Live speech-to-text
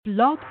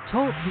Blog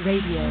Talk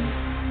Radio.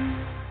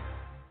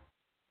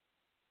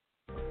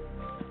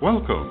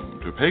 Welcome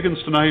to Pagans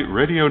Tonight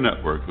Radio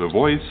Network, the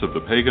voice of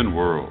the pagan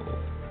world.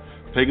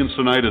 Pagans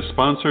Tonight is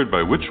sponsored by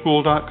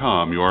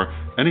witchschool.com, your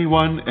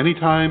anyone,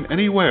 anytime,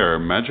 anywhere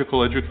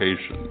magical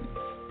education.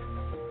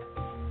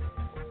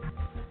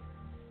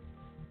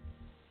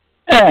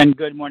 And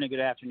good morning, good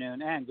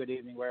afternoon, and good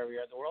evening, wherever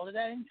you're in the world at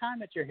any time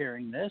that you're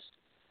hearing this.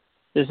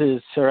 This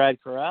is Sir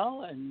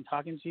Correll, and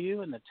talking to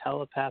you in the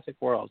telepathic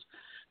world.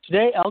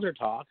 Today, Elder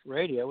Talk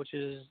Radio, which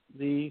is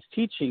the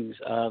teachings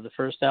of the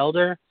first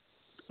elder,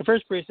 the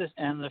first priestess,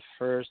 and the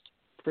first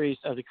priest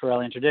of the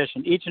Correllian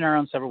tradition, each in our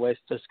own separate ways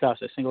to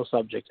discuss a single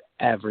subject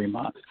every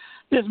month.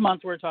 This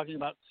month, we're talking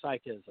about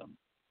Psychism.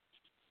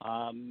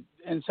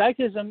 And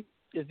Psychism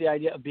is the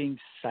idea of being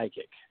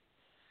psychic.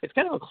 It's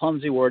kind of a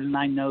clumsy word, and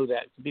I know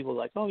that. People are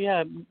like, oh,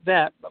 yeah,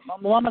 that.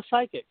 Well, I'm a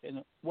psychic.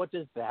 And what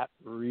does that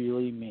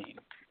really mean?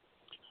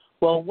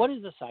 Well, what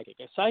is a psychic?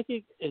 A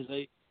psychic is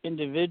an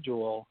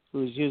individual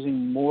who is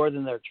using more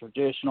than their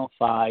traditional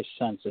five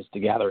senses to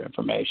gather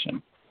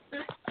information.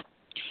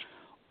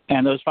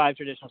 And those five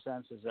traditional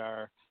senses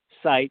are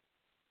sight,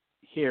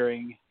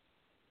 hearing,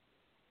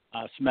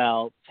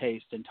 smell,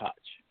 taste, and touch.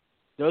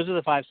 Those are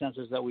the five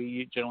senses that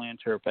we generally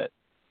interpret.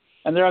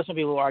 And there are some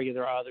people who argue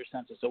there are other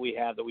senses that we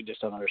have that we just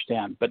don't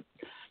understand. But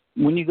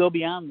when you go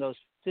beyond those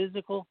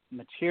physical,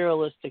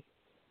 materialistic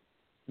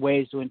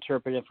ways to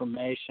interpret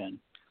information,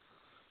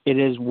 it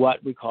is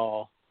what we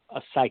call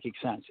a psychic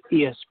sense,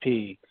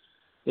 ESP,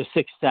 the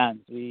sixth sense,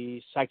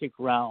 the psychic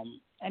realm,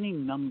 any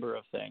number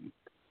of things.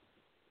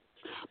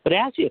 But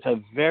actually, it's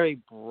a very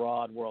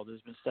broad world.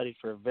 It's been studied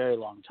for a very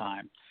long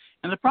time.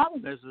 And the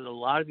problem is that a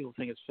lot of people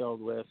think it's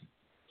filled with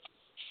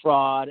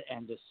fraud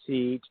and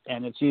deceit,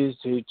 and it's used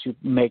to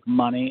make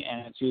money,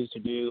 and it's used to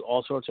do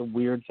all sorts of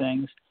weird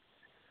things.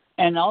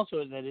 And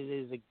also that it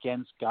is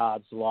against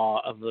God's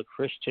law of the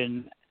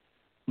Christian,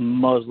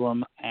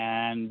 Muslim,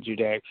 and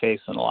Judaic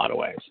faiths in a lot of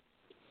ways.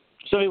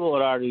 Some people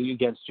would argue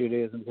against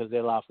Judaism because they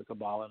allow for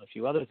Kabbalah and a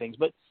few other things,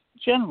 but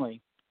generally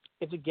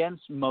it's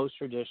against most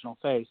traditional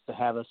faiths to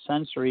have a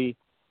sensory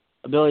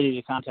ability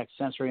to contact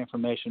sensory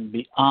information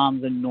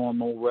beyond the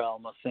normal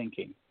realm of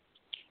thinking.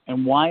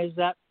 And why is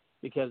that?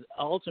 Because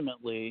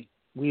ultimately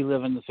we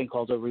live in the thing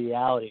called a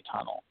reality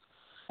tunnel.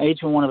 And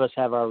each one of us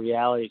have our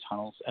reality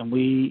tunnels, and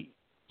we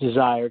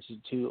desire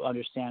to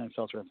understand and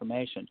filter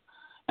information.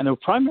 And the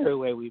primary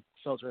way we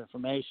filter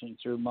information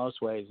through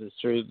most ways is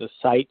through the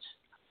sight,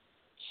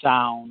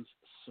 sounds,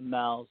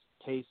 smells,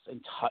 tastes,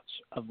 and touch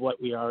of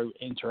what we are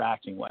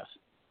interacting with.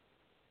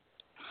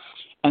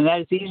 And that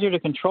it's easier to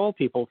control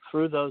people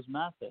through those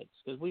methods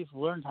because we've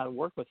learned how to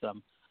work with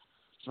them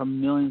from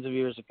millions of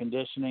years of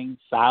conditioning,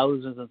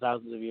 thousands and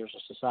thousands of years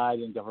of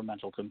society and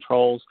governmental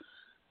controls,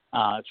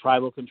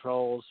 tribal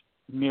controls,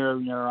 mirror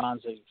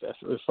neurons that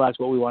reflect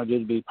what we want to do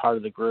to be part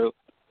of the group.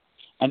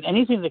 And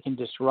anything that can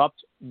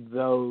disrupt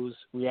those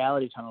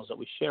reality tunnels that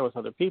we share with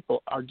other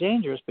people are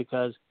dangerous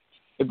because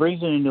it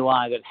brings in a new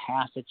eye that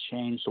has to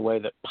change the way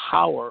that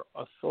power,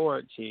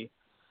 authority,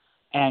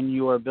 and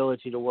your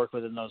ability to work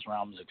within those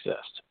realms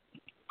exist.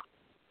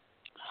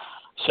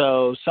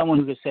 So someone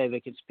who could say they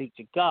can speak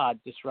to God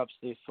disrupts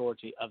the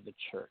authority of the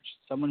church.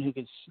 Someone who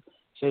could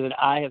say that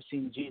I have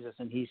seen Jesus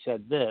and he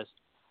said this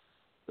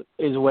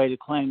is a way to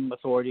claim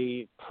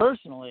authority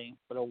personally,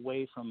 but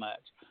away from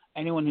it.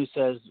 Anyone who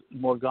says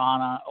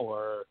Morgana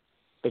or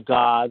the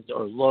gods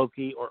or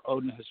Loki or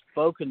Odin has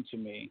spoken to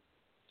me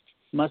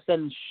must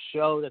then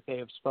show that they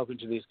have spoken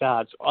to these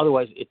gods.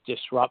 Otherwise, it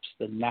disrupts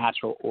the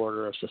natural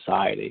order of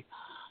society.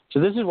 So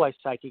this is why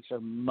psychics are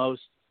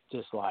most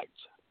disliked.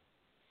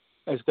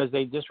 It's because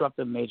they disrupt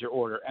the major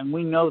order. And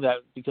we know that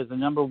because the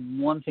number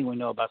one thing we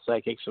know about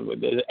psychics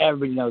that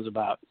everybody knows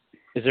about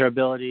is their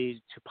ability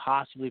to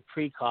possibly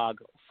precog,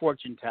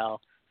 fortune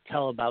tell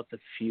about the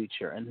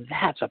future. And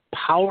that's a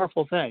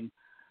powerful thing.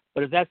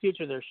 But if that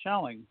future they're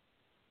showing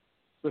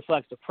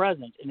reflects the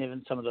present and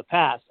even some of the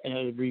past, and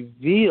it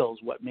reveals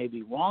what may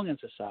be wrong in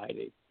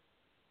society,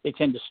 they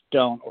tend to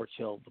stone or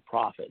kill the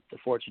prophet, the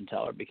fortune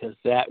teller, because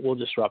that will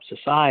disrupt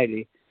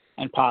society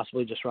and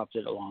possibly disrupt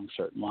it along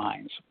certain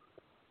lines.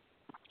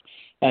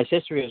 As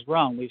history has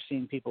grown, we've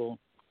seen people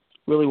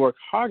really work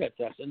hard at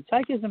this. And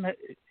psychism,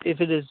 if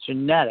it is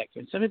genetic,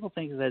 and some people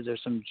think that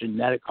there's some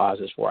genetic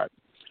causes for it,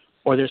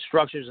 or there's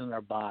structures in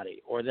their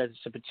body, or that it's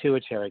a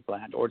pituitary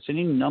gland, or it's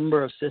any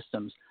number of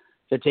systems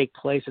that take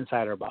place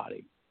inside our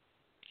body.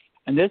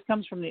 And this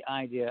comes from the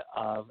idea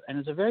of, and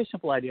it's a very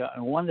simple idea,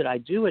 and one that I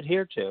do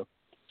adhere to,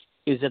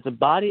 is that the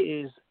body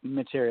is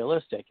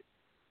materialistic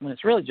when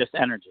it's really just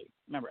energy.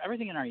 Remember,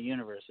 everything in our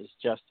universe is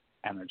just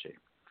energy.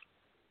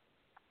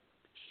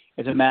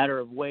 It's a matter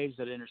of waves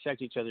that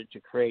intersect each other to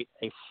create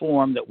a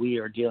form that we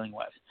are dealing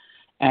with.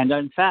 And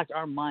in fact,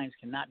 our minds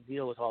cannot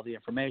deal with all the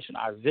information.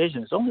 Our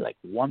vision is only like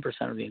 1%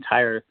 of the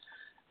entire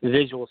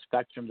visual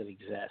spectrum that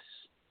exists.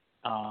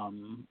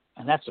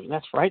 And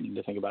that's frightening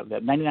to think about.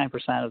 That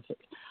 99% of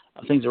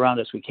things around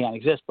us we can't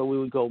exist, but we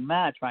would go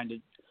mad trying to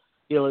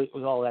deal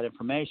with all that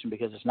information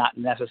because it's not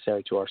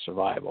necessary to our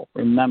survival.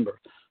 Remember,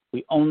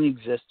 We only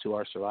exist to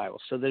our survival.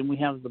 So then we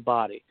have the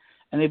body.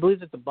 And they believe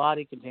that the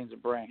body contains a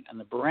brain, and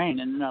the brain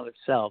in and of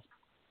itself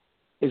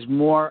is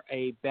more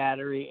a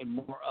battery and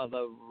more of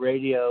a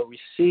radio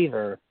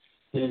receiver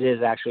than it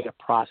is actually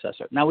a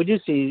processor. Now, we do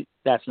see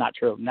that's not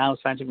true. Now,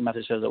 scientific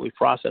method shows that we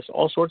process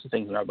all sorts of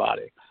things in our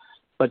body,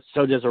 but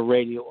so does a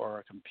radio or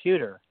a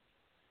computer.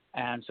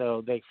 And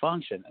so they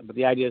function. But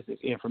the idea is that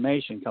the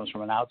information comes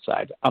from an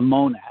outside, a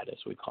monad, as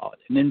we call it,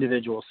 an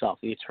individual self,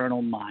 the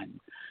eternal mind.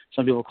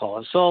 Some people call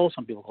it soul.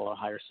 Some people call it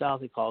higher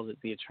self. He calls it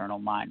the eternal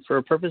mind.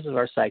 For purposes of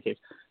our psychics,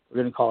 we're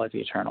going to call it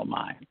the eternal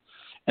mind.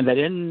 And that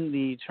in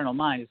the eternal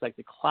mind is like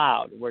the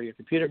cloud, where your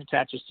computer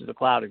attaches to the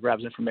cloud. It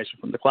grabs information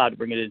from the cloud to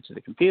bring it into the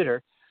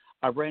computer.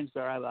 Our brains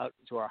drive out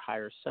to our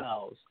higher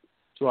selves,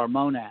 to our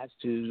monads,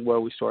 to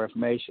where we store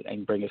information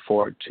and bring it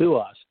forward to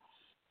us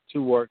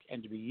to work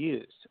and to be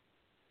used.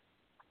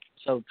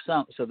 So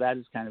that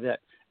is kind of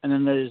it. And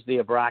then there's the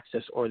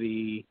abraxas, or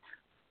the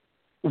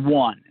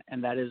one,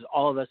 and that is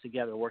all of us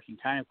together working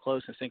kind of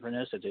close in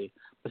synchronicity,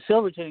 but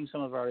still retaining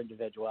some of our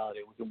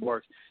individuality. We can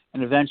work,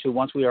 and eventually,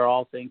 once we are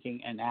all thinking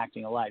and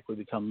acting alike, we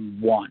become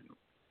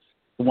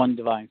one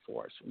divine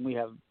force. And we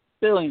have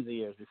billions of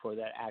years before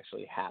that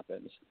actually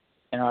happens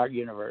in our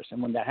universe. And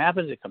when that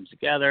happens, it comes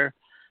together.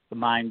 The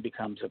mind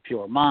becomes a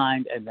pure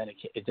mind, and then it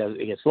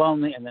gets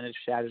lonely, and then it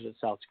shatters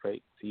itself to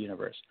create the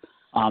universe.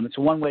 It's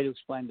one way to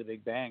explain the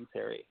Big Bang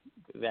theory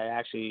that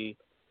actually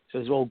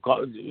says, well,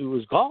 God, it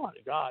was God.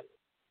 God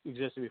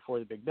existed before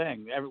the Big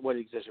Bang.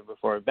 Everybody existed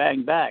before a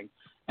bang.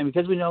 And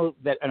because we know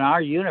that in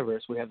our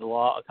universe we have the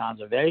law of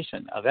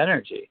conservation of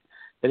energy,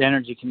 that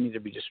energy can neither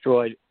be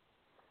destroyed,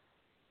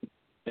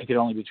 it can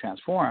only be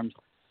transformed,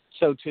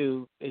 so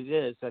too it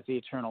is that the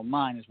eternal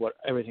mind is what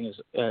everything is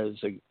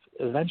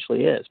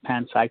eventually is.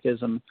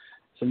 Panpsychism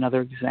is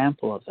another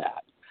example of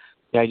that.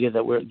 The idea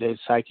that the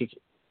psychic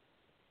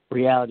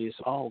reality is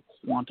all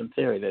quantum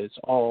theory, that it's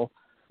all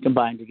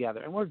combined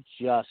together. And we're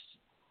just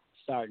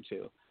starting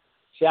to.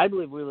 See, I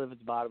believe we live at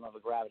the bottom of a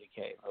gravity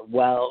cave, a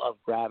well of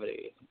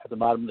gravity at the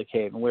bottom of the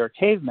cave. And we're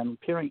cavemen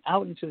peering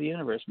out into the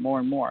universe more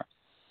and more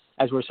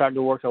as we're starting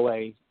to work our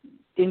way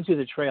into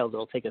the trail that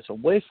will take us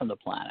away from the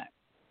planet.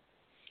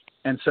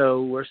 And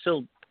so we're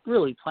still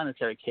really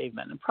planetary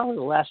cavemen, and probably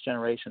the last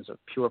generations of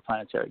pure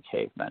planetary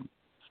cavemen.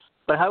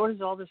 But how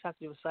does all this have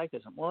to do with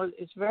psychism? Well,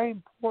 it's very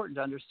important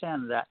to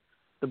understand that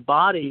the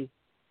body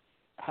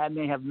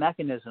may have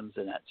mechanisms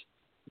in it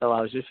that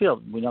allows you to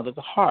feel. We know that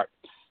the heart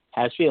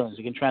has feelings.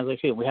 It can translate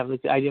feelings. We have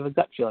the idea of a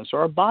gut feeling. So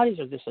our bodies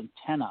are this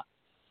antenna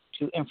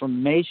to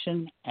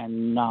information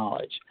and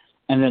knowledge.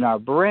 And then our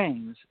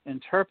brains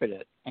interpret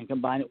it and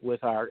combine it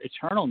with our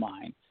eternal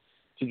mind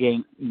to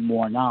gain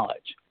more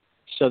knowledge,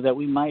 so that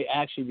we might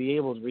actually be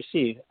able to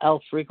receive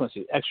L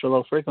frequencies, extra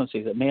low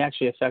frequencies that may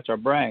actually affect our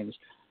brains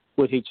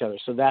with each other.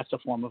 So that's a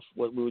form of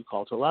what we would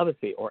call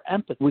telepathy or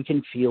empathy. We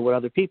can feel what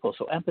other people.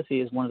 So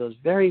empathy is one of those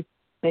very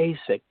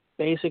basic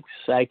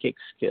psychic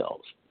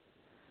skills.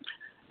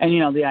 And,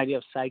 the idea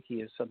of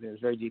psyche is something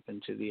that's very deep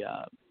into the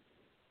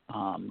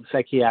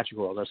psychiatric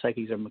world. Our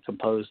psyches are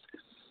composed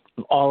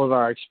of all of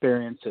our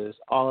experiences,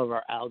 all of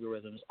our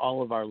algorithms,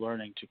 all of our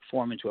learning to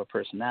form into a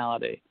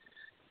personality.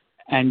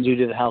 And due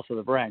to the health of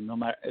the brain, no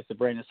matter if the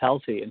brain is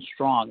healthy and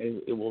strong,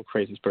 it will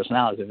create these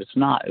personalities. If it's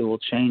not, it will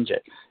change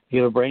it. If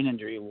you have a brain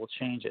injury, it will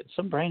change it.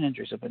 Some brain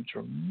injuries have been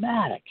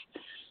dramatic,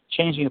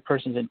 changing a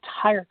person's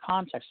entire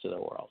context to their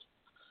world.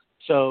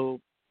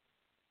 So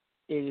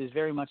it is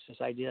very much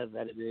this idea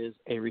that it is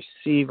a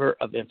receiver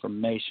of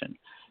information.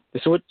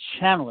 This is what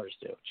channelers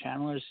do.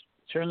 Channelers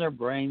turn their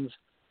brain's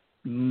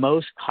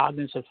most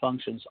cognitive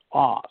functions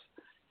off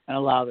and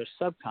allow their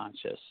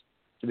subconscious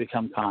to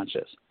become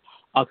conscious.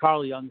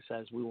 Carl Jung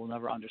says we will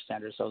never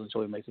understand ourselves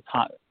until we make the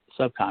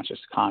subconscious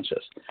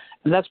conscious.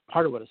 And that's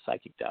part of what a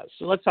psychic does.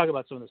 So let's talk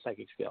about some of the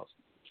psychic skills.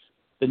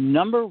 The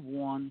number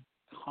one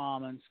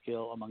common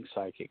skill among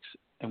psychics,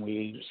 and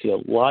we see a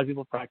lot of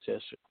people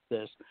practice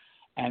this,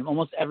 and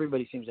almost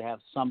everybody seems to have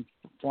some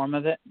form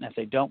of it, and if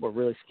they don't, we're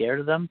really scared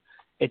of them.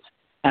 It's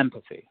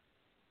empathy.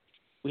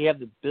 We have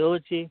the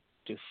ability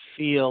to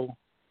feel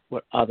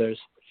what others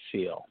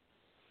feel.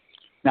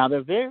 Now, there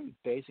are very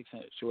basic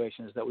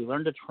situations that we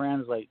learn to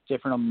translate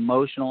different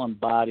emotional and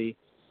body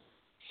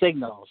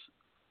signals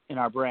in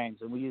our brains,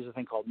 and we use a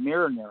thing called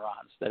mirror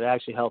neurons that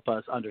actually help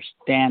us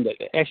understand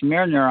it. Actually,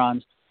 mirror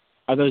neurons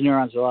are those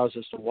neurons that allows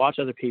us to watch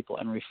other people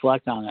and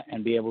reflect on it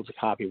and be able to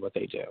copy what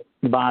they do.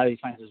 The body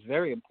finds this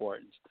very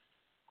important,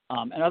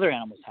 and other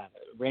animals have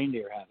it.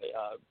 Reindeer have it.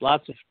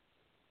 Lots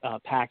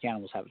of pack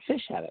animals have it.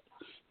 Fish have it.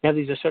 They have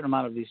a certain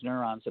amount of these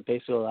neurons that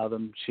basically allow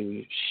them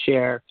to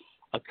share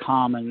a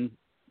common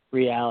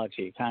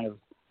reality, kind of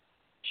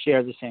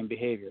share the same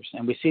behaviors.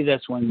 And we see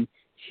this when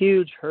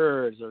huge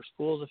herds or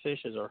schools of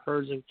fishes or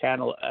herds of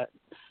caribou.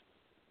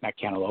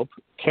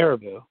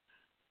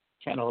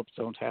 Cantaloupes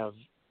don't have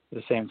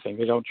the same thing.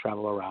 They don't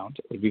travel around.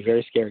 It would be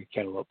very scary if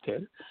cantaloupe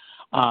did.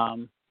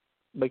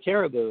 But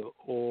caribou,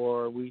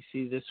 or we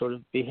see this sort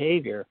of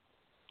behavior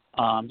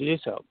to do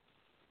so.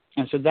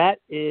 And so that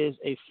is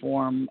a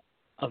form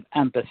of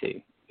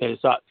empathy. that is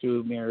thought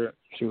through mirror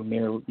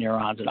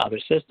neurons and other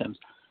systems,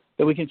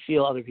 that we can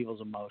feel other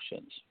people's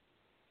emotions.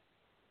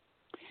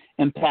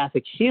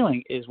 Empathic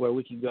healing is where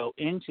we can go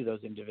into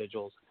those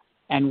individuals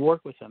and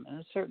work with them in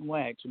a certain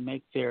way to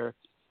make their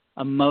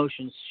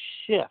emotions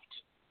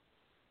shift,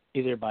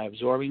 either by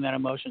absorbing that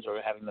emotions or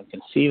having them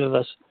conceive of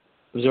us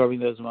absorbing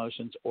those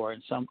emotions, or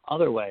in some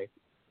other way,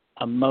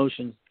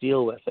 emotions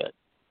deal with it.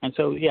 And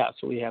so,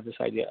 so we have this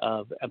idea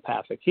of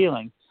empathic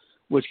healing,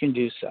 which can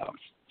do so.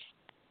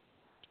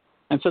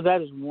 And so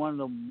that is one of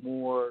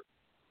the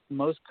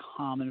most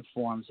common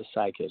forms of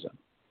psychism.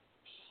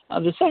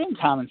 The second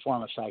common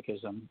form of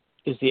psychism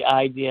is the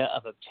idea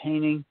of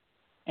obtaining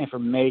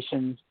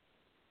information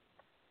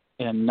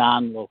in a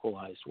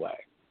non-localized way.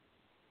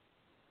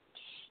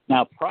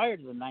 Now, prior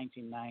to the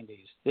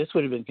 1990s, this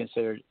would have been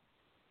considered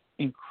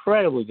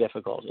incredibly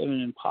difficult,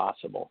 even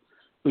impossible.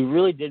 We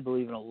really did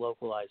believe in a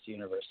localized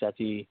universe, that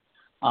the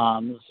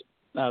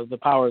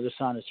power of the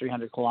sun is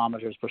 300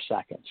 kilometers per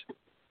second.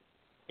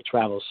 It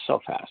travels so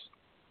fast,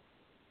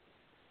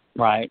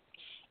 right?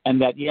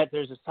 And that yet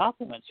there's a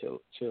supplement to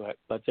it,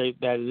 but that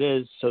it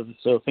is,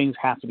 so things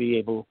have to be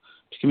able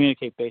to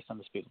communicate based on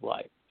the speed of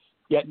light.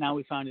 Yet now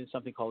we find in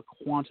something called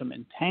quantum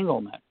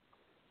entanglement,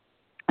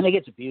 and it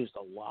gets abused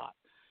a lot,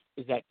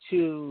 is that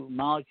two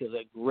molecules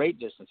at great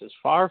distances,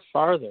 far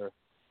farther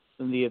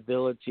than the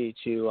ability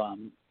to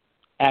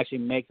actually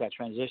make that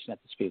transition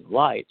at the speed of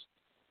light,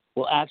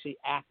 will actually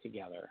act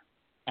together,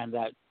 and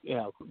that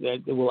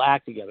that it will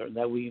act together,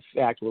 that we in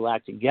fact will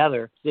act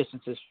together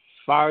distances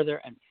farther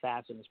and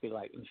faster than the speed of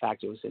light. In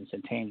fact, it was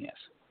instantaneous.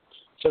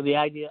 So the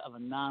idea of a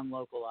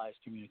non-localized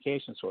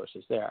communication source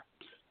is there,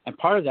 and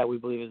part of that we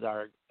believe is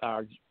our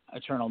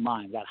eternal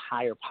mind, that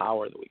higher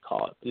power that we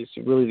call it. It's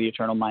really the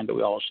eternal mind that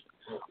we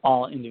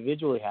all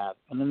individually have,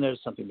 and then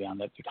there's something beyond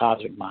that, the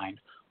cosmic mind,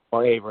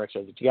 or Averex,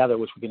 or the together,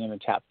 which we can even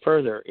tap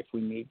further if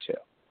we need to.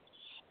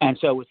 And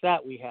so with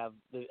that, we have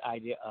the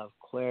idea of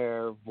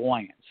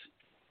clairvoyance,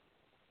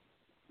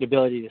 the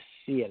ability to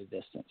see at a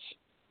distance.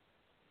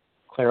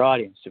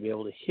 Clairaudience, to be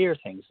able to hear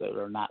things that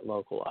are not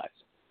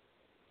localized.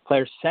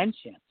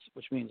 Clairsentience,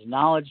 which means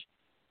knowledge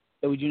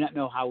that we do not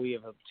know how we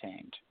have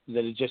obtained,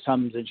 that it just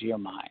comes into your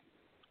mind.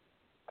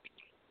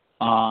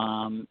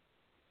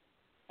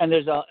 And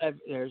there's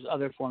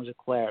other forms of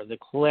clair. The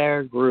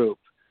clair group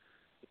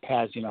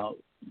has,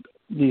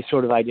 these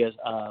sort of ideas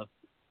of,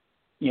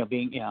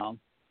 being, it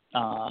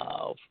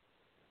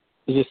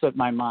just slipped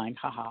my mind,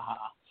 ha ha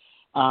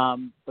ha.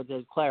 But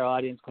there's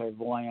clairaudience,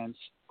 clairvoyance,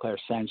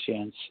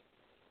 clairsentience,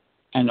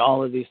 and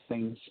all of these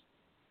things,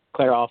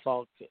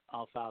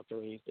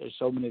 clairolfactory. There's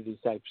so many of these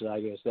types of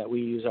ideas that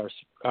we use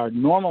our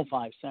normal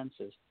five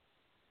senses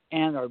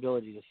and our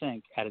ability to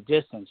think at a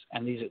distance,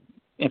 and these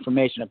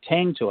information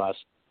obtained to us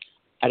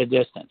at a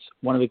distance.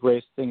 One of the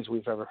greatest things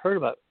we've ever heard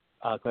about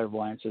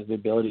clairvoyance is the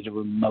ability to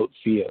remote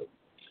view,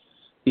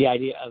 the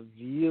idea of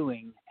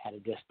viewing at a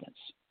distance.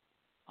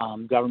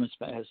 Governments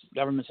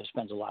have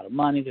spent a lot of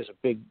money. There's a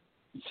big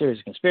series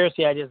of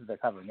conspiracy ideas that they're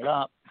covering it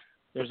up.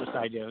 There's this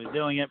idea of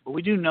doing it, but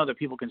we do know that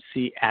people can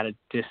see at a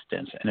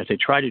distance, and if they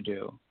try to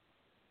do,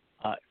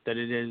 that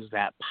it is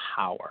that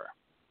power.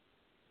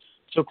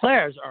 So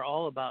clairs are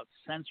all about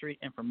sensory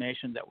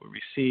information that we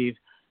receive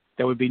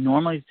that would be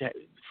normally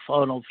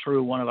funneled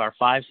through one of our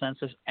five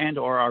senses and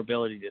or our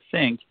ability to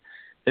think,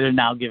 that are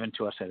now given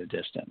to us at a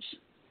distance.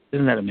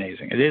 Isn't that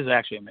amazing? It is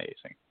actually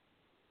amazing.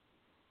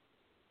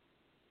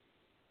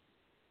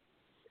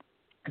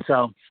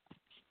 So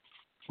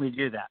we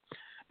do that.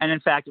 And in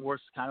fact, it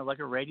works kind of like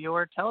a radio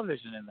or a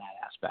television in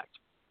that aspect.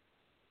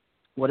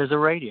 What is a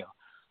radio?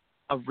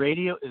 A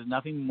radio is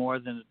nothing more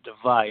than a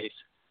device,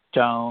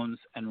 tones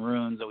and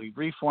runes that we've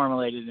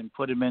reformulated and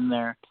put them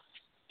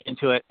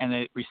into it, and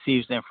it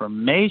receives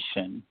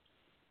information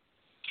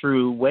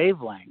through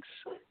wavelengths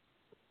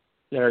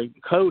that are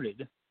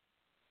coded,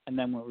 and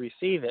then we'll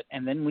receive it,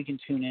 and then we can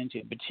tune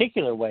into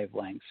particular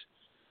wavelengths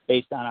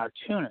based on our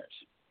tuners.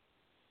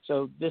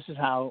 So this is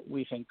how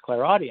we think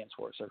clairaudience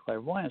works or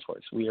clairvoyance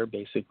works. We are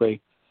basically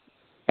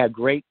have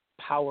great,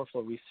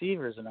 powerful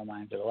receivers in our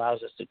mind that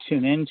allows us to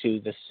tune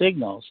into the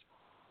signals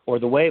or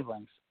the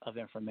wavelengths of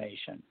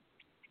information.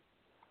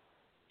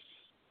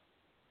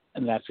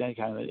 And that's kind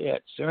of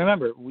it. So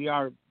remember, we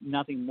are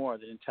nothing more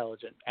than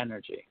intelligent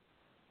energy.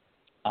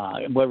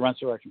 And what runs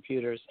through our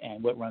computers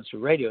and what runs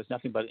through radio is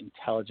nothing but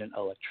intelligent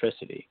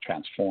electricity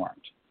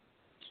transformed.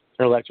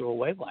 They're electrical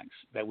wavelengths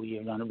that we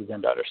have not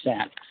begun to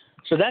understand.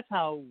 So that's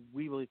how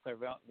we believe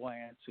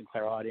clairvoyance and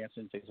clairaudience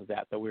and things like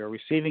that we are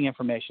receiving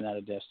information at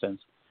a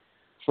distance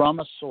from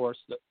a source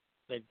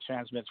that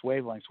transmits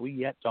wavelengths we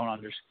yet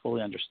don't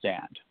fully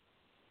understand.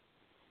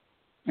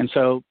 And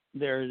so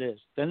there it is.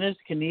 Then there's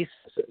kinesis,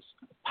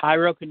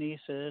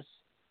 pyrokinesis,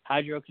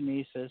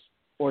 hydrokinesis,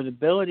 or the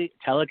ability,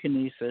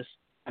 telekinesis,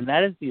 and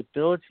that is the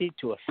ability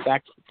to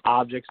affect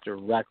objects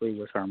directly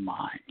with our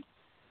mind.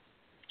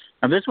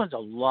 Now, this one's a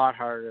lot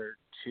harder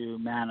to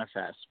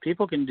manifest.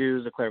 People can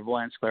do the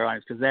clairvoyance,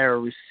 clairaudience, because they're a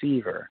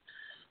receiver.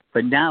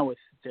 But now with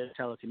the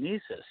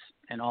telekinesis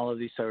and all of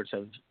these sorts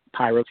of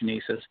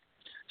pyrokinesis,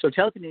 so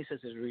telekinesis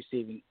is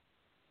receiving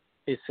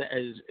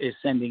is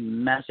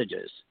sending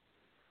messages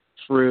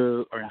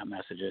through, or not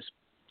messages,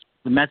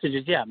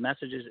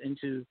 messages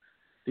into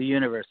the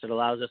universe that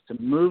allows us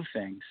to move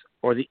things,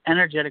 or the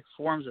energetic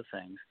forms of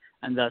things,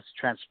 and thus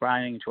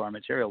transpiring into our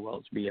material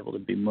world to be able to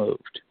be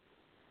moved.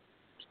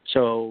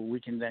 So we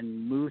can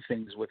then move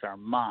things with our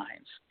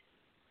minds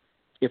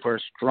if we're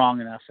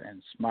strong enough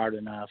and smart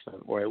enough,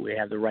 or we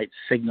have the right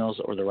signals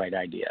or the right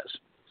ideas.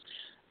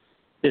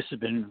 This has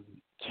been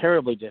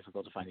terribly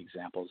difficult to find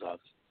examples of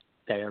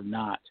that are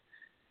not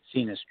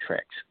seen as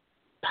tricks.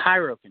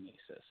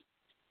 Pyrokinesis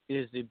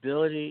is the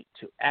ability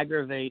to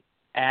aggravate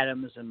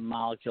atoms and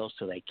molecules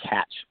so they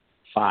catch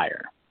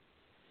fire,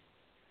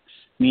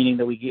 meaning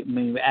that we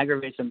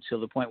aggravate them to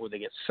the point where they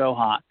get so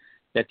hot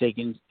that they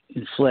can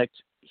inflict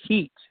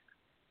heat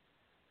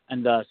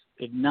and thus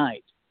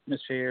ignite the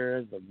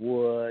atmosphere, the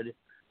wood,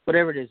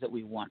 whatever it is that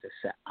we want to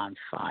set on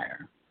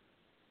fire.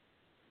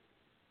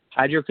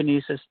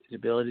 Hydrokinesis is the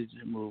ability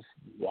to move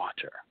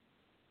water.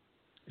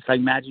 It's like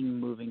imagine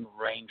moving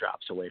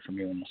raindrops away from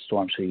you in a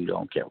storm so you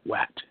don't get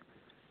wet.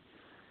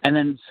 And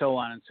then so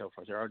on and so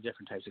forth. There are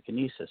different types of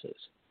kinesises.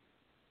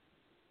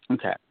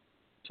 Okay,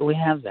 so we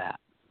have that.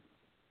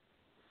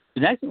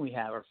 The next thing we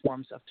have are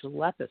forms of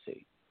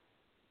telepathy.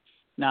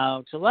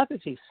 Now,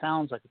 telepathy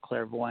sounds like a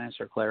clairvoyance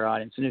or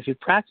clairaudience, and if you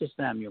practice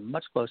them, you're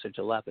much closer to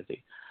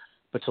telepathy.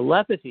 But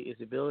telepathy is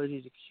the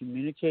ability to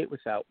communicate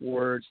without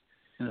words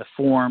in the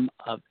form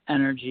of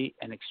energy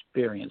and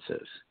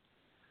experiences.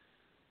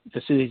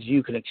 This is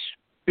you can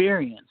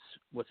experience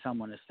what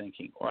someone is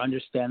thinking or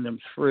understand them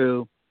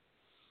through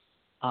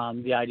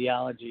the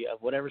ideology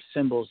of whatever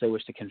symbols they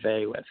wish to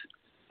convey with.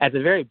 At the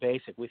very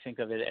basic, we think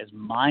of it as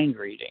mind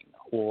reading,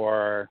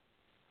 or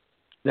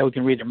that we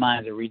can read their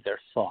minds or read their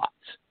thoughts.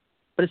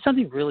 But it's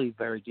something really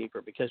very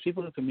deeper, because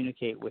people who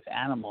communicate with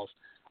animals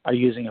are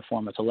using a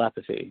form of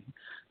telepathy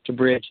to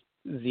bridge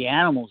the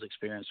animal's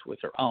experience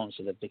with their own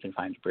so that they can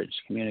find a bridge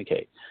to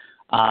communicate.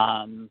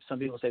 Some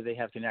people say they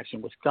have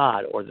connection with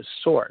God or the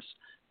source,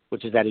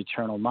 which is that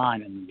eternal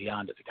mind and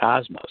beyond of the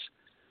cosmos.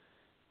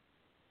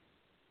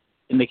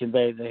 And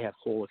they have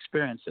whole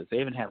experiences. They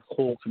even have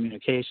whole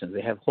communications.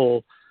 They have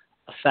whole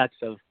effects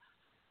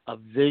of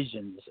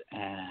visions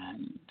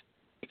and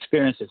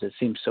experiences that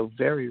seem so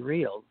very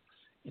real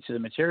into the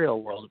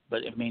material world,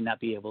 but it may not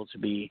be able to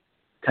be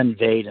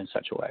conveyed in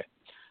such a way.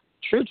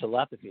 True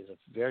telepathy is a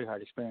very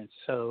hard experience.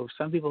 So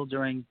some people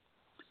during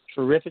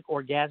terrific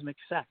orgasmic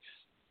sex,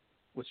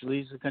 which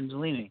leads to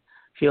Kundalini,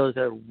 feel that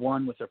they're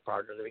one with their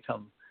partner. They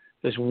become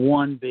this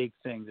one big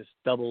thing, this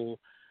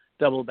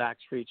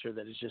double-backed creature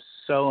that is just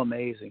so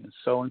amazing and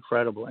so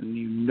incredible. And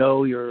you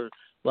know your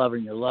lover,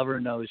 and your lover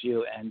knows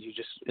you, and you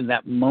just, in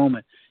that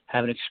moment,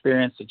 have an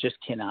experience that just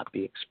cannot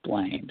be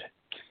explained.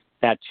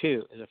 That,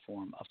 too, is a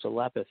form of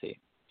telepathy.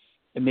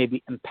 It may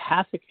be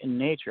empathic in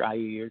nature, i.e.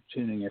 you're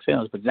tuning your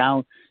feelings, but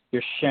now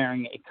you're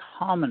sharing a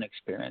common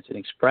experience and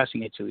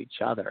expressing it to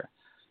each other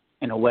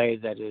in a way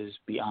that is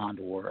beyond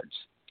words.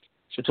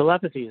 So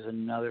telepathy is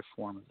another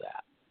form of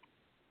that.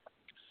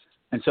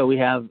 And so we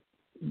have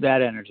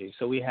that energy.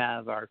 So we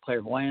have our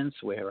clairvoyance,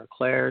 we have our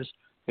clairs,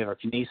 we have our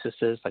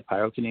kinesises, like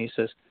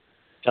pyrokinesis,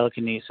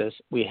 telekinesis.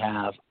 We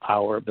have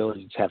our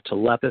ability to have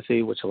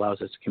telepathy, which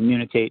allows us to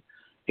communicate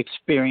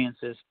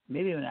experiences,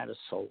 maybe even at a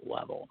soul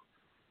level.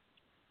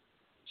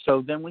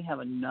 So then we have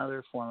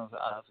another form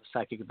of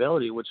psychic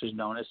ability, which is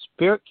known as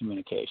spirit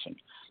communication.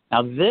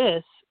 Now,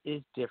 this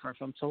is different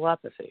from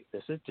telepathy.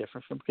 This is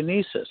different from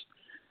kinesis.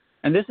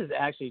 And this is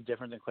actually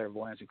different than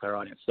clairvoyance and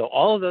clairaudience. So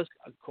all of those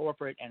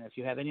incorporate, and if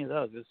you have any of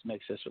those, this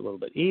makes this a little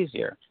bit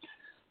easier.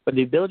 But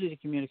the ability to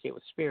communicate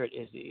with spirit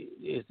is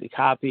the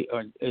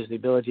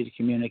ability to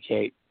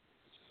communicate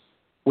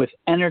with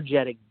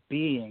energetic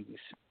beings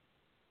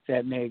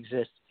that may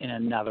exist in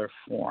another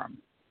form.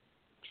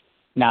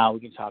 Now, we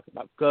can talk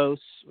about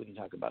ghosts, we can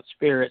talk about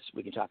spirits,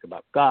 we can talk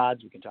about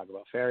gods, we can talk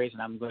about fairies,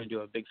 and I'm going to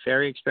do a big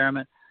fairy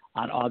experiment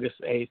on August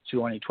 8th,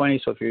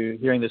 2020. So if you're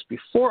hearing this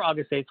before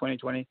August 8th,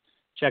 2020,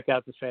 check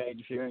out the page.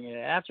 If you're hearing it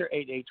after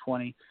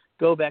 8/8/20,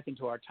 go back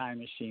into our time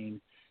machine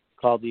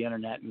called the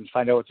Internet and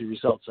find out what the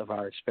results of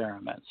our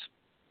experiments.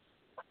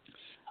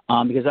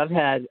 Because I've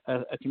had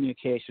a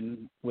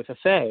communication with a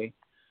fae,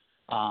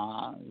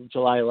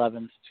 July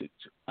 11th to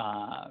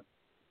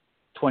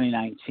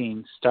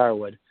 2019,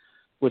 Starwood,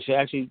 which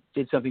actually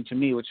did something to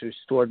me, which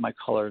restored my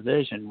color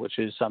vision, which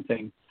is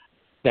something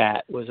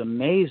that was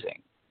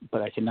amazing.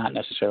 But I cannot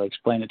necessarily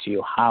explain it to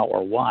you how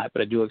or why,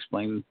 but I do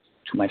explain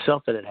to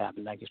myself that it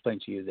happened. I can explain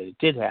to you that it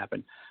did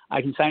happen.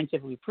 I can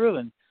scientifically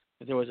proven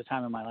that there was a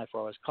time in my life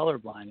where I was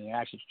colorblind, and it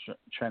actually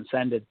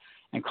transcended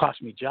and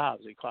cost me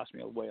jobs. It cost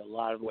me a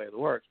lot of the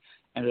work,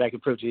 and that I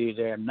could prove to you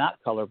that I'm not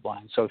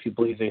colorblind. So if you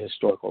believe the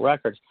historical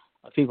records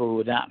of people who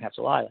would not have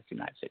to lie, like the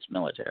United States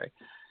military,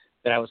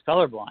 that I was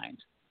colorblind,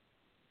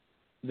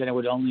 then it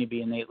would only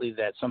be innately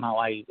that somehow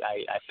I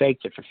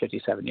faked it for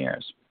 57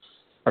 years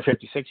or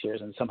 56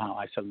 years, and somehow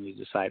I suddenly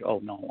decide, oh,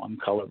 no, I'm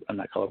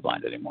not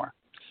colorblind anymore.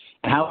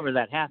 And however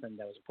that happened,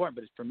 that was important.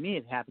 But for me,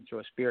 it happened through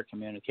a spirit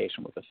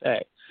communication with a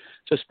fae.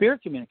 So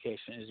spirit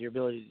communication is your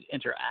ability to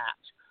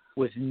interact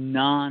with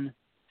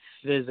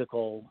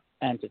non-physical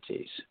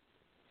entities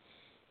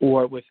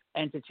or with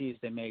entities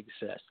that may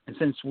exist. And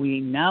since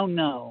we now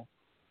know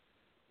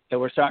that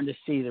we're starting to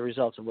see the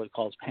results of what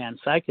calls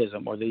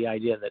panpsychism, or the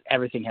idea that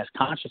everything has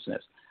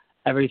consciousness,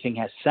 everything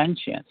has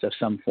sentience of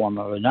some form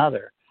or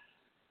another,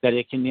 that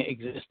it can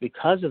exist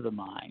because of the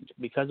mind,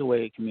 because of the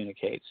way it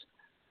communicates,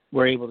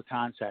 we're able to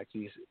contact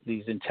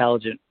these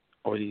intelligent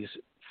or these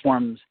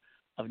forms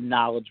of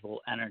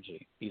knowledgeable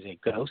energy. These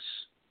are ghosts,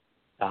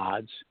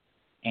 gods,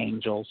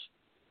 angels,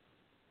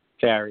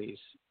 fairies,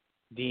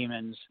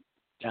 demons,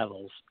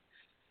 devils.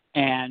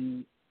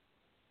 And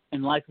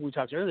like we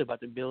talked earlier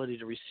about the ability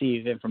to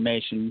receive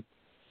information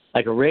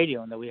like a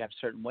radio, and that we have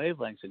certain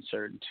wavelengths and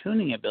certain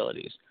tuning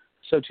abilities,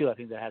 so too I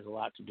think that has a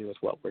lot to do with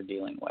what we're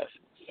dealing with.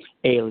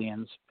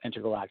 Aliens,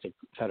 intergalactic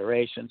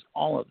federations,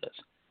 all of this.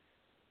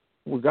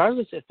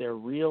 Regardless if they're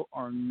real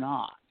or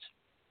not,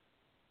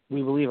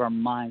 we believe our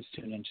minds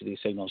tune into these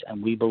signals,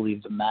 and we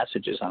believe the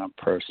messages on a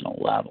personal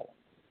level.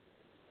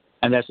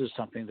 And this is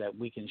something that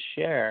we can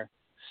share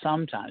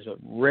sometimes, but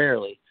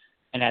rarely.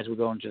 And as we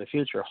go into the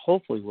future,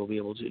 hopefully we'll be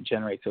able to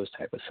generate those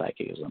type of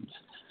psychisms.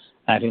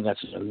 And I think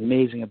that's an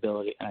amazing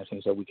ability, and I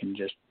think that we can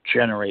just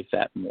generate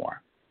that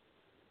more.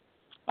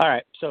 All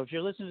right, so if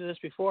you're listening to this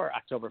before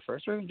October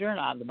 1st or during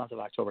the month of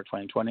October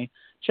 2020,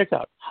 check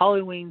out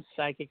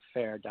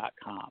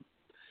HalloweenPsychicFair.com.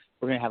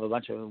 We're going to have a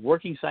bunch of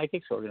working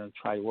psychics, so we're going to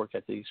try to work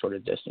at these sort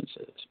of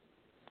distances.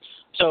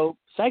 So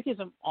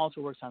psychism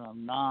also works on a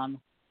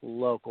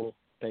non-local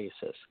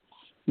basis,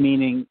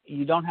 meaning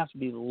you don't have to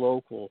be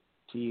local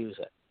to use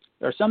it.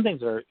 There are some things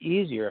that are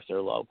easier if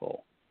they're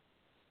local,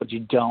 but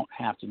you don't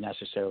have to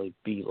necessarily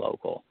be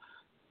local.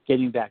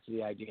 Getting back to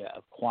the idea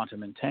of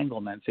quantum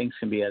entanglement, things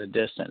can be at a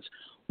distance.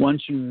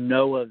 Once you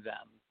know of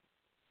them,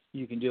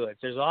 you can do it.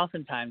 There's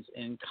oftentimes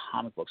in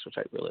comic books, which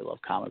I really love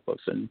comic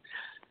books and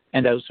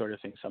those sort of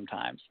things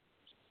sometimes,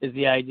 is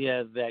the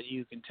idea that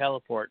you can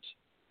teleport,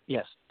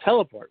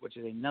 which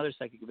is another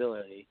psychic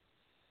ability,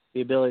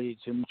 the ability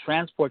to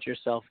transport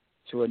yourself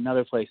to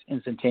another place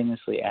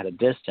instantaneously at a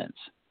distance.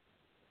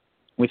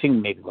 We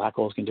think maybe black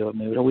holes can do it,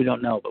 maybe we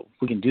don't know, but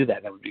if we can do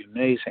that, that would be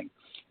amazing.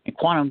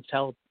 And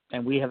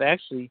and we have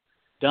actually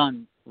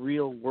done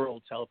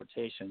real-world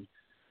teleportation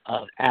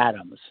of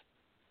atoms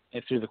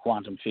through the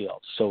quantum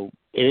field. So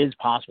it is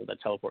possible that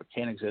teleport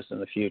can exist in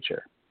the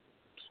future.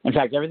 In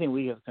fact, everything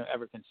we have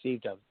ever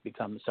conceived of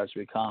starts to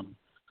become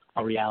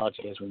a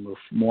reality as we move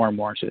more and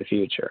more into the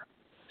future.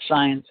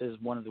 Science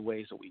is one of the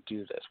ways that we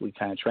do this. We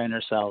kind of train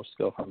ourselves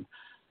to go from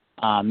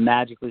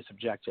magically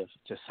subjective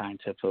to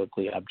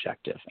scientifically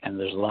objective. And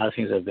there's a lot of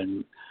things that have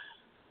been,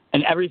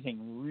 and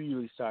everything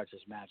really starts as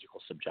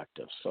magical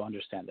subjective. So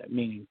understand that,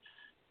 meaning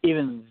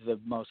even the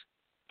most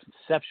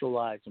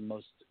conceptualized and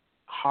most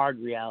hard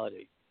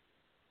reality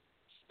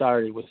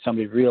started with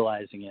somebody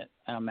realizing it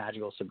and a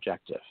magical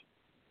subjective.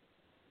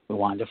 We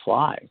wanted to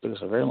fly. It took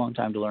us a very long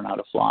time to learn how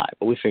to fly,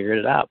 but we figured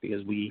it out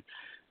because we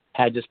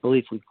had this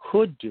belief we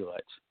could do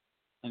it.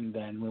 And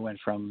then we went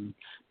from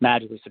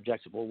magically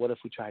subjective, well, what if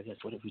we try this?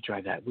 What if we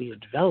try that? We were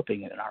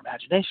developing it in our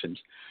imaginations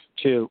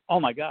to, oh,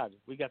 my God,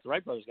 we got the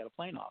Wright brothers got a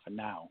plane off, and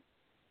now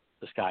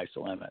the sky's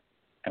the limit,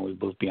 and we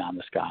moved beyond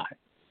the sky.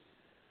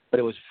 But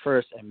it was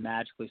first a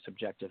magically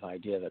subjective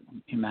idea that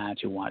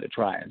humanity wanted to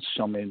try, and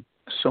so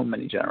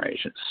many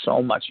generations,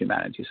 so much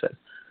humanity said,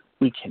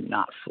 we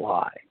cannot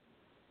fly.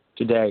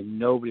 Today,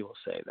 nobody will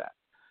say that.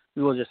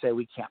 We will just say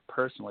we can't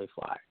personally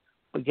fly.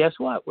 But guess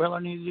what? We're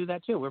learning to do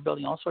that, too. We're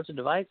building all sorts of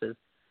devices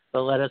that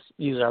let us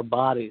use our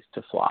bodies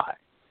to fly.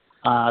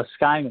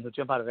 Skymen who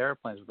jump out of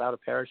airplanes without a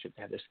parachute,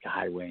 they have their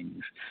sky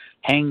wings,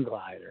 hang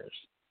gliders.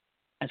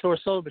 And so we're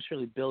slowly but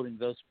surely building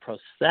those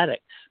prosthetics,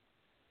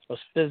 those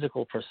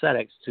physical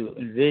prosthetics to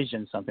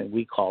envision something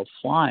we call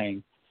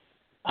flying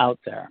out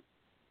there.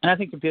 And I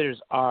think computers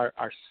are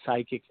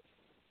psychic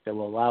that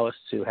will allow us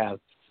to have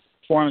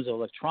forms of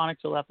electronic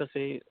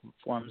telepathy,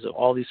 forms of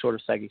all these sort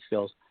of psychic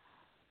skills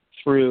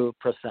through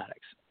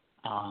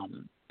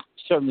prosthetics.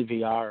 Certainly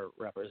VR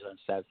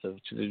represents that to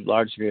the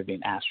large degree of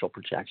being astral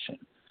projection,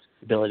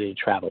 ability to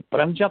travel.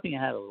 But I'm jumping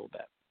ahead a little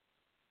bit.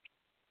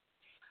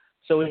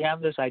 So we have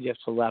this idea of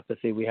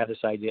telepathy, we have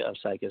this idea of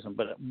psychism,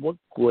 but what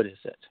good is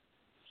it?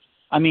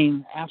 I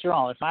mean, after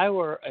all, if I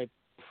were a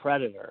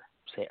predator,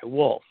 say a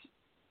wolf,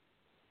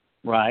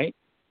 right,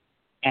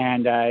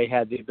 and I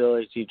had the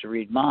ability to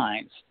read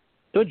minds,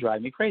 it would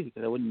drive me crazy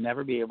because I would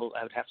never be able,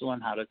 I would have to learn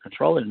how to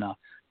control it enough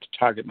to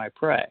target my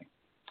prey.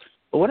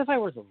 But what if I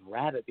was a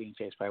rabbit being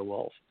chased by a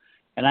wolf,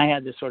 and I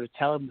had this sort of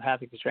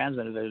telepathic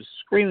transmitter that was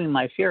screaming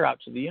my fear out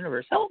to the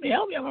universe, help me,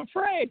 I'm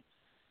afraid.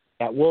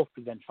 That wolf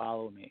could then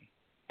follow me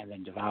and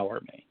then devour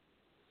me.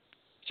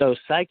 So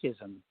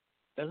psychism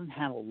doesn't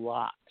have a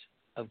lot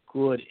of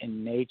good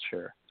in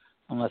nature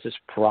unless it's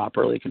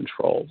properly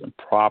controlled and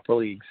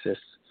properly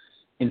exists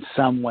in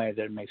some way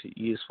that makes it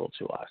useful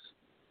to us.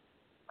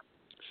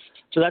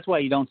 So that's why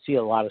you don't see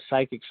a lot of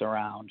psychics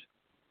around.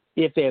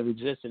 If they have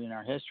existed in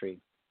our history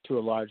to a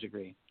large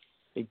degree,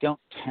 they don't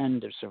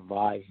tend to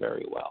survive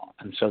very well,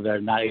 and so they're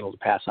not able to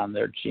pass on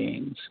their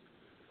genes.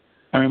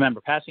 And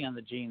remember, passing on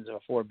the genes of a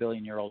 4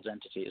 billion-year-old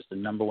entity is the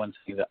number one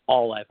thing that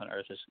all life on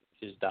Earth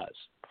does.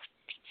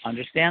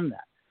 Understand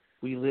that.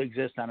 We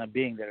exist on a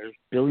being that is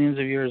billions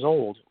of years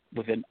old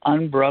with an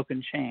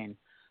unbroken chain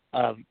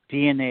of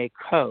DNA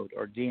code,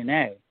 or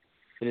DNA,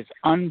 that is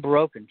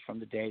unbroken from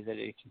the day that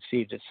it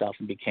conceived itself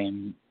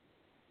and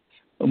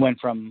went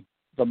from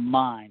the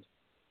mind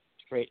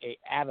to create an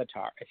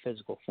avatar, a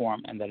physical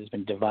form, and that has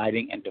been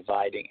dividing and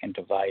dividing and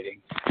dividing,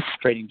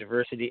 creating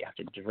diversity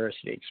after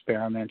diversity,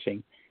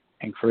 experimenting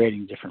and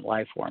creating different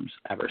life forms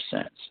ever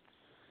since.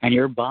 And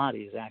your body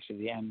is actually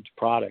the end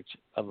product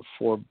of a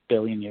 4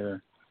 billion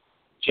year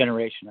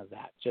generation of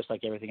that. Just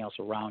like everything else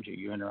around you,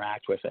 you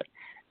interact with it.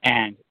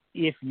 And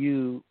if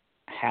you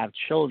have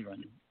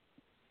children,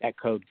 that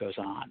code goes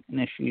on.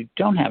 And if you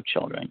don't have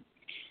children,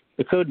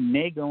 the code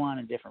may go on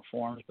in different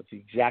forms, but the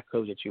exact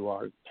code that you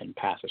are and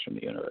passes from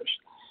the universe.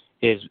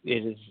 It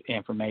is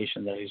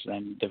information that is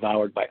then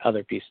devoured by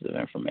other pieces of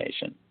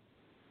information.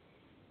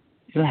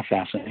 Isn't that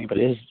fascinating? But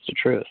it is the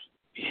truth.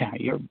 Yeah,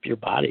 your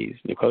body,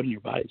 the code in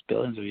your body is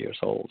billions of years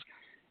old.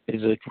 It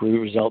is a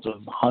result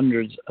of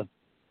hundreds of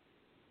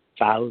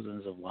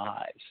thousands of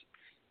lives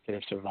that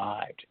have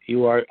survived.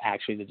 You are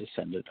actually the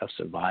descendant of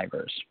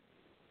survivors.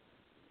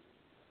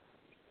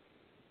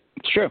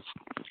 It's true.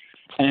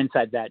 And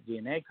inside that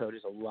DNA code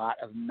is a lot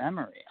of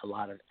memory, a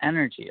lot of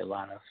energy, a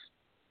lot of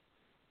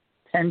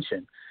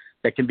tension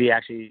that can be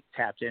actually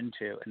tapped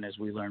into. And as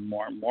we learn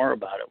more and more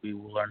about it, we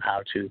will learn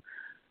how to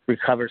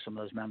recover some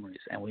of those memories.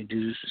 And we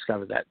do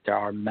discover that there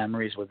are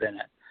memories within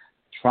it,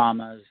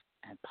 traumas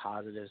and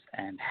positives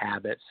and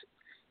habits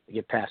that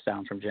get passed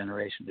down from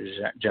generation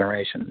to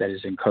generation that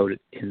is encoded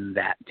in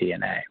that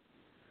DNA.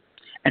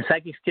 And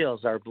psychic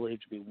skills are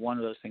believed to be one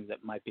of those things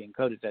that might be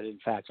encoded that, in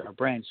fact, our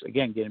brains,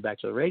 again, getting back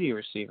to the radio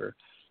receiver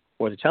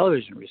or the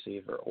television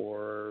receiver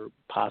or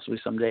possibly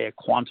someday a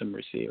quantum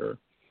receiver,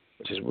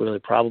 which is really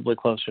probably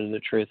closer to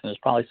the truth, and there's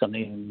probably something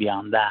even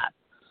beyond that,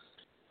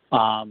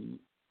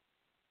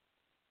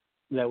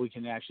 that we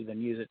can actually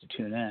then use it to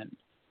tune in,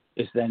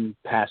 is then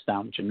passed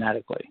down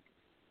genetically.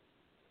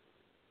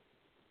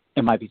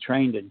 It might be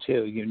trained in,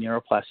 too. Your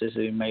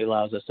neuroplasticity may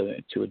allow us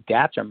to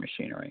adapt our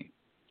machinery,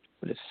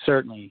 but it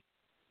certainly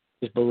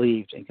is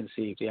believed and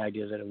conceived, the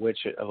idea that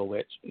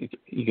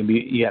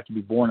you have to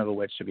be born of a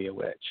witch to be a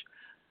witch.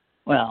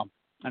 Well,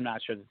 I'm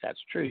not sure that that's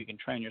true. You can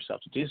train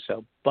yourself to do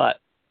so,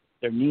 but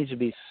there needs to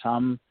be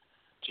some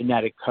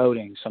genetic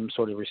coding, some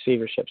sort of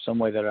receivership, some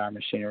way that our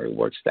machinery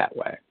works that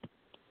way.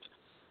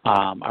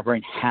 Our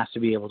brain has to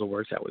be able to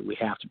work that way. We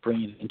have to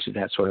bring it into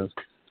that sort of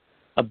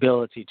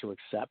ability to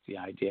accept the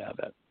idea of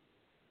it.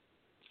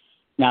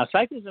 Now,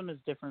 psychism is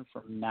different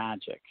from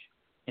magic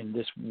in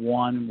this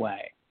one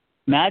way.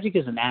 Magic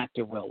is an act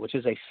of will, which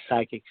is a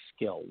psychic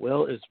skill.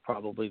 Will is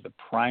probably the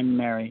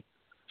primary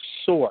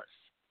source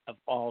of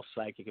all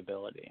psychic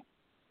ability.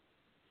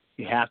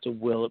 You have to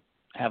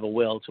have a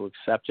will to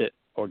accept it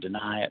or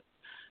deny it.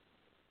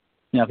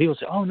 Now, people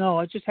say, oh, no,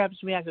 it just happens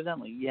to me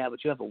accidentally. Yeah,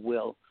 but you have a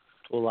will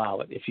to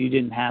allow it. If you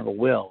didn't have a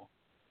will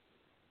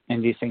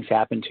and these things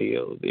happen to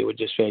you, they would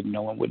just fade and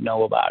no one would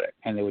know about it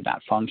and they would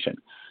not function.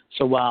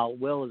 So while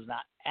will is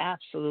not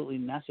absolutely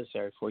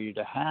necessary for you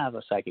to have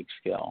a psychic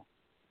skill,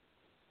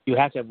 you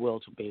have to have will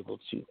to be able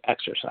to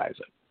exercise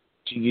it,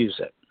 to use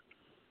it.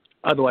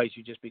 Otherwise,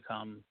 you just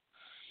become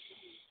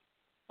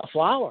a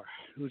flower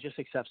who just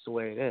accepts the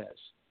way it is.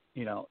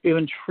 You know,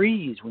 even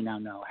trees we now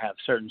know have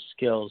certain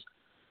skills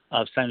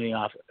of sending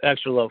off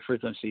extra low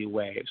frequency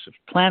waves.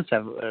 Plants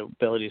have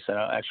ability to send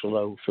out extra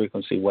low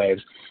frequency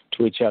waves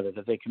to each other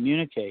that they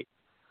communicate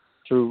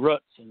through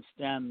roots and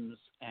stems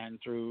and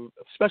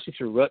especially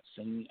through roots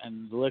and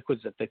the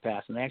liquids that they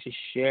pass. And they actually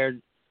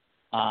shared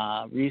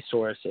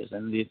resources.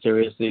 And there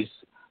is this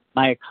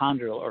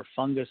mitochondrial or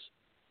fungus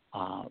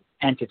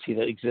entity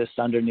that exists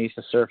underneath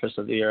the surface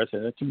of the earth,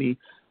 and it can be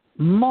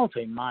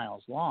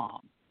multi-miles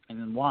long and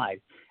then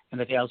wide. And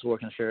that they also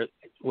work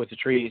with the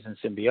trees in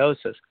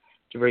symbiosis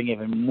to bring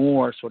even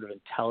more sort of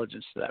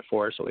intelligence to that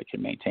forest so it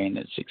can maintain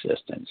its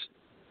existence.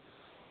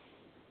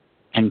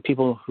 And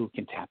people who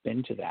can tap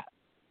into that,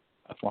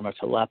 a form of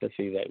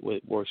telepathy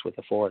that works with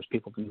the forest,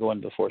 people can go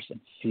into the forest and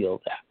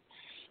feel that.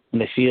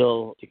 When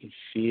you can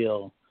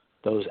feel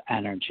those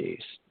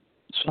energies,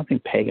 something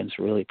pagans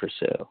really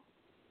pursue.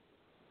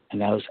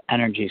 And those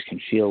energies can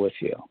feel with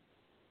you.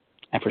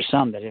 And for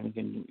some, that even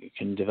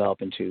can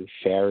develop into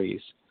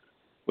fairies,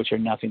 which are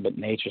nothing but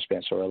nature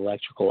spirits or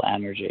electrical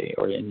energy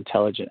or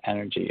intelligent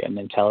energy, an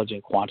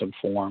intelligent quantum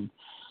form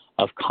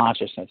of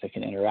consciousness that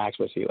can interact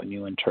with you and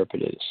you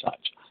interpret it as such.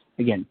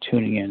 Again,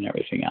 tuning in and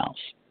everything else.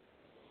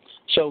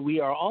 So we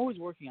are always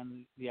working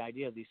on the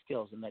idea of these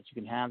skills and that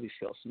you can have these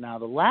skills. Now,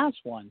 the last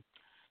one,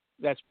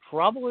 that's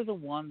probably the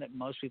one that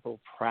most people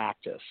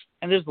practice.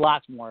 And there's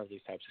lots more of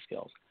these types of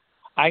skills.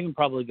 I can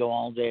probably go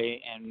all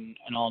day and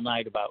all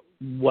night about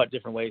what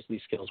different ways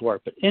these skills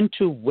work. But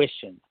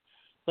intuition,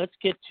 let's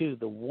get to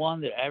the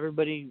one that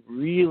everybody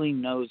really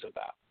knows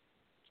about.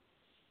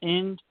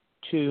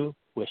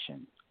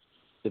 Intuition,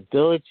 the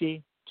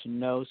ability to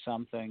know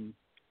something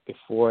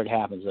before it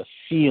happens, a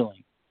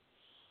feeling,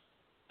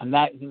 And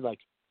that is like,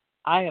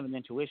 I have an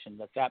intuition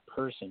that that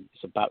person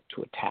is about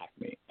to attack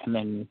me. And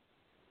then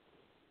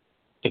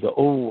they go,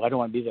 oh, I don't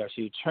want to be there.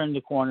 So you turn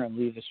the corner and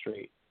leave the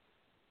street.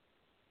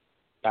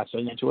 That's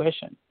an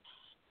intuition.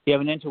 You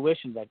have an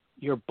intuition that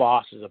your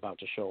boss is about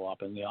to show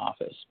up in the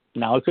office.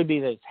 Now, it could be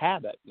that it's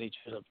habit. They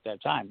choose up at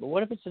that time. But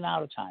what if it's an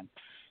out of time?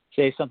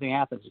 Say something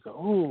happens. You go,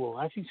 oh,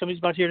 I think somebody's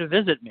about here to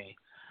visit me.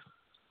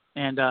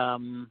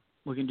 And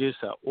we can do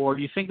so. Or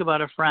you think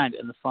about a friend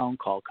and the phone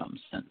call comes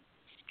in.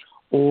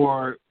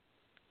 Or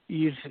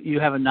you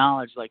have a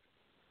knowledge like,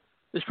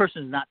 this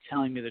person is not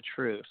telling me the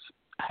truth.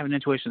 I have an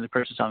intuition the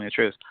person's telling me the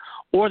truth.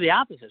 Or the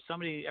opposite.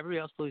 Everybody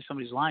else believes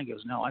somebody's lying.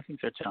 Goes, no, I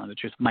think they're telling the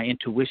truth. My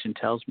intuition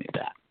tells me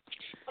that.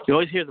 You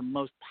always hear the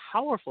most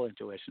powerful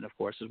intuition, of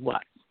course, is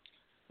what?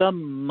 The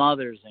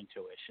mother's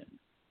intuition.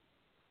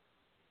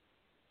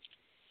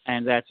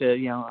 And that's,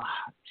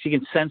 she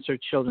can sense her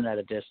children at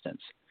a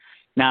distance.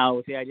 Now,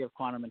 with the idea of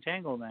quantum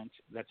entanglement,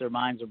 that their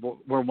minds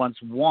were once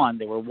one.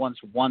 They were once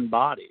one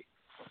body.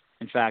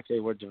 In fact, they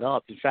were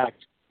developed. In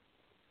fact,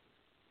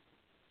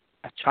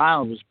 a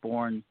child was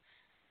born,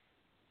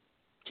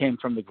 came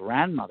from the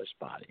grandmother's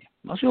body.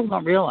 Most people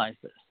don't realize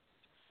this,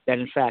 that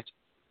in fact,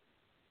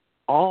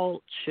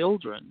 all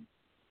children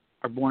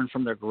are born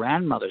from their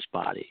grandmother's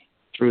body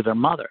through their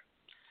mother.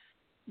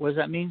 What does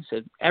that mean?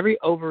 So every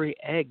ovary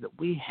egg that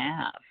we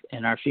have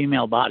in our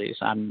female bodies,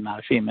 I'm not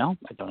a female,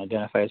 I don't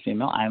identify as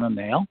female, I am a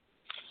male,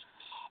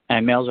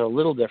 and males are a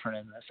little different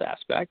in this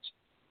aspect.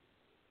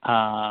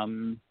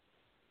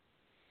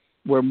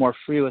 We're more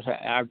free with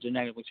our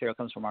genetic material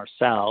comes from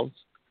ourselves,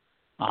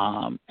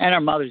 and our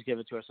mothers give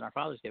it to us and our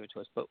fathers give it to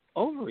us. But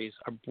ovaries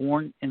are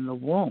born in the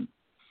womb.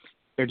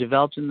 They're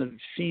developed in the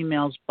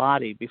female's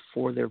body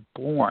before they're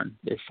born.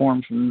 They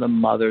form from the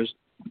mother's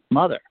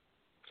mother.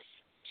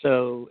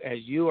 So as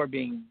you are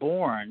being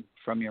born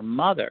from your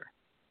mother,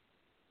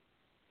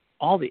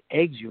 all the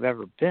eggs you've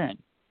ever been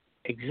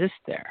exist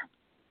there.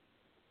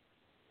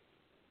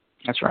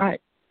 That's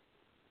right.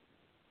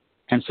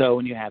 And so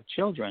when you have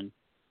children,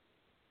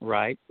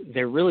 right,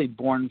 they're really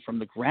born from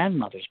the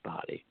grandmother's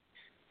body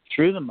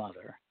through the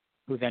mother,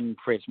 who then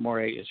creates more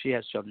eggs. As she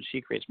has children, she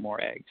creates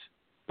more eggs.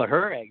 But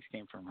her eggs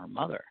came from her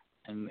mother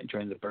and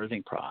during the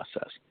birthing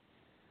process.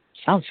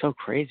 Sounds so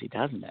crazy,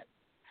 doesn't it?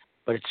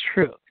 But it's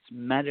true. It's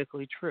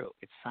medically true.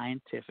 It's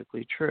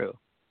scientifically true.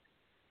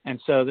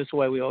 And so this is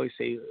why we always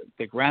say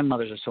the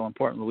grandmothers are so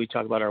important when we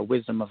talk about our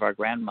wisdom of our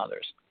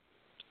grandmothers.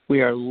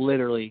 We are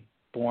literally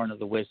born of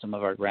the wisdom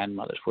of our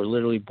grandmothers. We're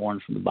literally born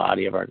from the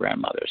body of our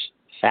grandmothers.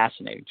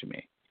 Fascinating to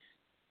me.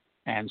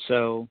 And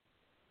so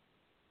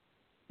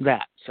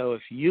So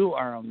if you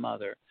are a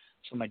mother,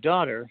 so my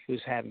daughter,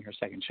 who's having her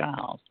second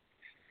child,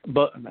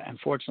 but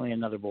unfortunately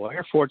another boy,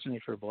 or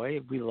fortunately for a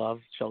boy, we love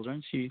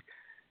children. She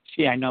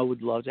I know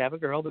would love to have a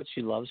girl, but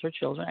she loves her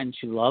children and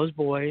she loves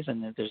boys,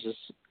 and there's this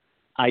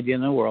idea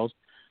in the world.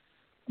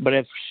 But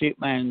if she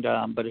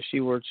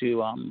were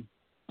to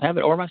have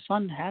it, or my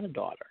son had a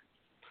daughter,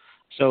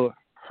 so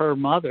her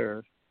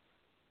mother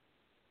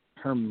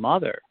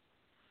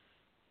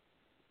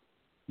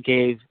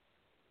gave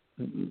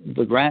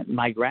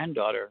my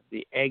granddaughter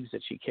the eggs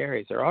that she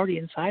carries. They're already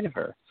inside of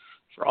her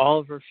for all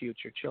of her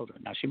future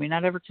children. Now, she may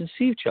not ever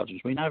conceive children.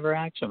 She may not ever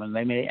act them, and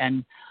they may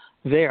end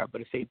there.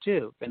 But if they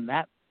do,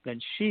 then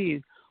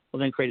she will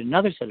then create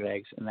another set of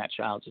eggs, and that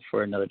child is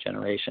for another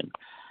generation.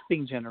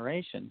 Being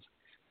generations,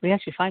 we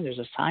actually find there's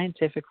a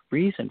scientific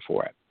reason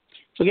for it.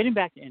 So getting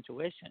back to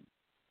intuition.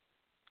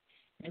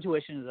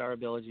 Intuition is our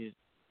ability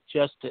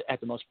just to, at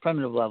the most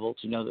primitive level,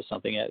 to know that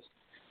something is.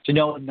 To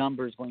know a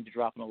number is going to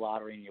drop in the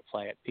lottery and you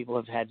play it. People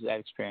have had that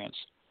experience.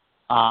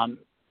 A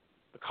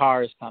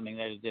car is coming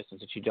at a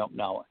distance that you don't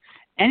know.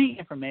 Any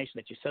information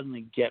that you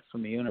suddenly get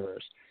from the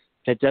universe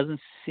that doesn't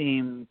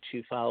seem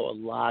to follow a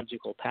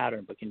logical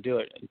pattern but can do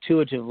it,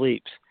 intuitive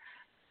leaps,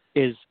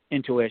 is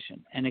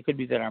intuition. And it could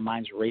be that our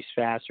minds race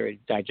faster,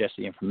 digest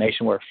the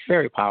information. We're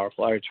very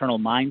powerful. Our eternal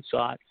mind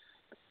saw it.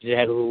 It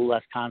had a little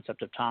less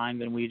concept of time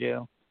than we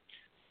do.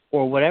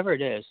 Or whatever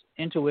it is,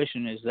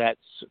 intuition is that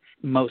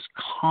most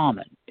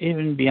common,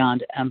 even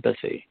beyond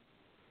empathy,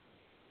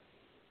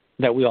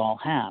 that we all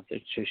have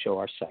to show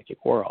our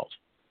psychic world.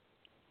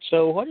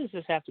 So what does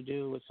this have to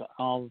do with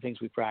all the things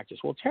we practice?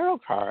 Well, tarot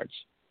cards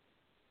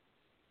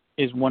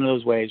is one of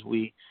those ways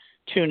we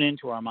tune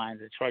into our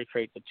minds and try to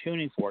create the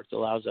tuning fork that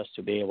allows us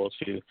to be able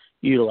to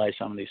utilize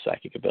some of these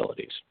psychic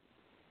abilities.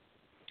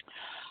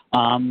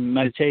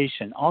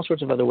 Meditation, all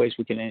sorts of other ways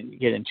we can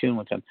get in tune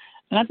with them.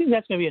 And I think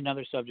that's going to be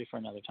another subject for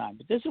another time.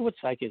 But this is what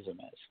Psychism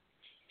is.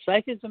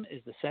 Psychism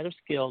is the set of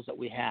skills that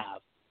we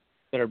have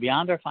that are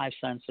beyond our five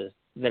senses,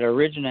 that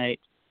originate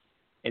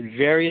in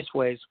various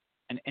ways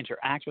and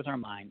interact with our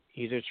mind,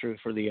 either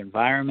for the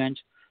environment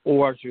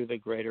or through the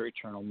greater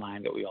eternal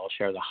mind that we all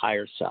share, the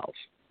higher self.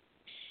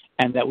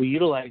 And that we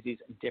utilize these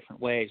in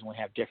different ways, and we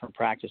have different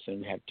practices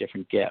and we have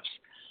different gifts.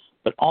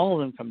 But all of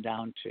them come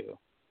down to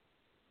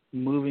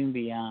moving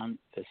beyond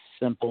the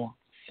simple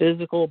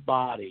physical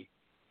body,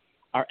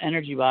 our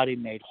energy body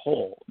made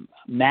whole,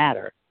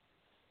 matter,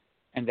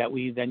 and that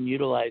we then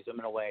utilize them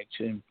in a way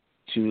to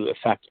to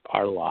affect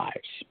our lives.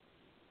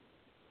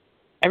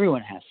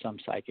 Everyone has some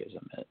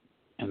psychism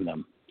in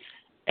them.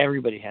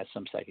 Everybody has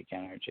some psychic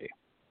energy.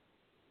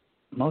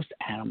 Most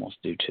animals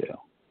do too.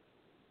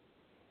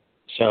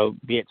 So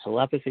be it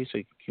telepathy so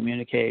you can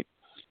communicate,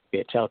 be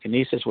it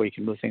telekinesis where you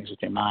can move things with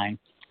your mind,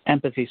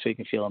 empathy so you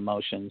can feel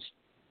emotions.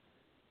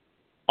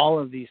 All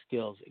of these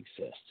skills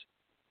exist.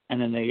 And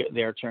then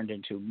they are turned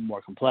into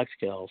more complex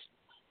skills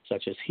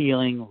such as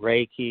healing,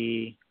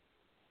 Reiki,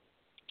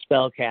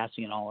 spell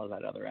casting, and all of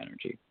that other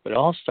energy. But it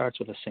all starts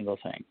with a single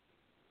thing: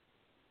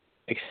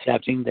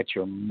 accepting that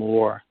you're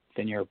more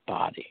than your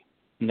body,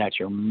 and that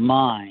your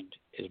mind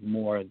is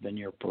more than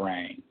your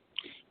brain.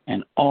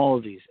 And all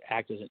of these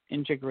act as an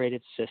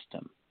integrated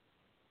system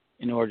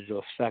in order to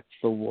affect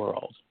the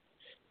world,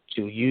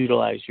 to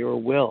utilize your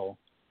will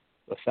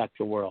to affect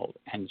the world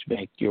and to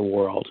make your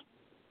world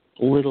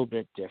a little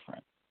bit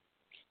different.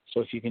 So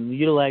if you can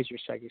utilize your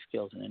psychic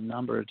skills in a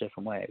number of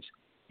different ways,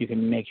 you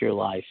can make your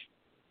life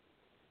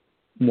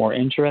more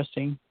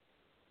interesting,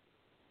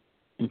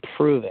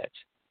 improve it,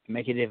 and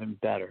make it even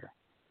better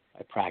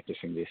by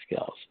practicing these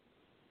skills.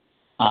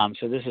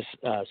 So this is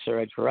Sir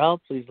Ed Correll.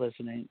 Please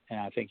listen, and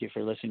I thank you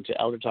for listening to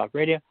Elder Talk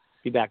Radio.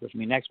 Be back with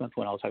me next month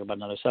when I'll talk about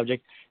another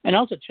subject. And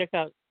also check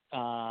out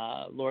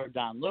Lord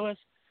Don Lewis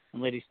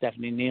and Lady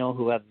Stephanie Neal,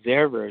 who have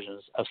their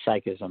versions of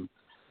Psychism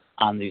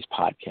on these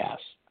podcasts.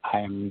 I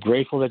am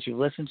grateful that you've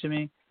listened to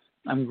me.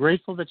 I'm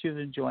grateful that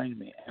you've joined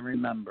me. And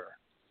remember,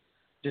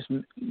 just,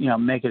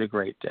 make it a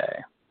great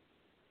day.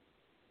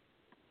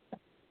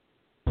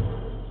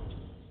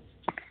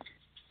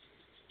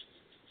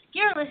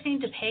 You're listening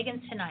to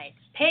Pagans Tonight.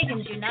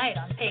 Pagans unite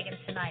on Pagans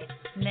Tonight.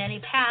 Many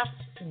paths,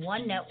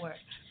 one network.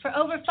 For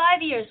over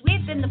 5 years,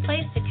 we've been the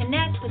place to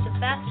connect with the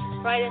best,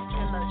 brightest,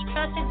 and most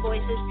trusted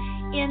voices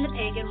in the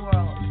pagan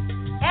world.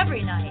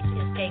 Every night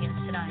is Pagans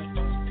Tonight.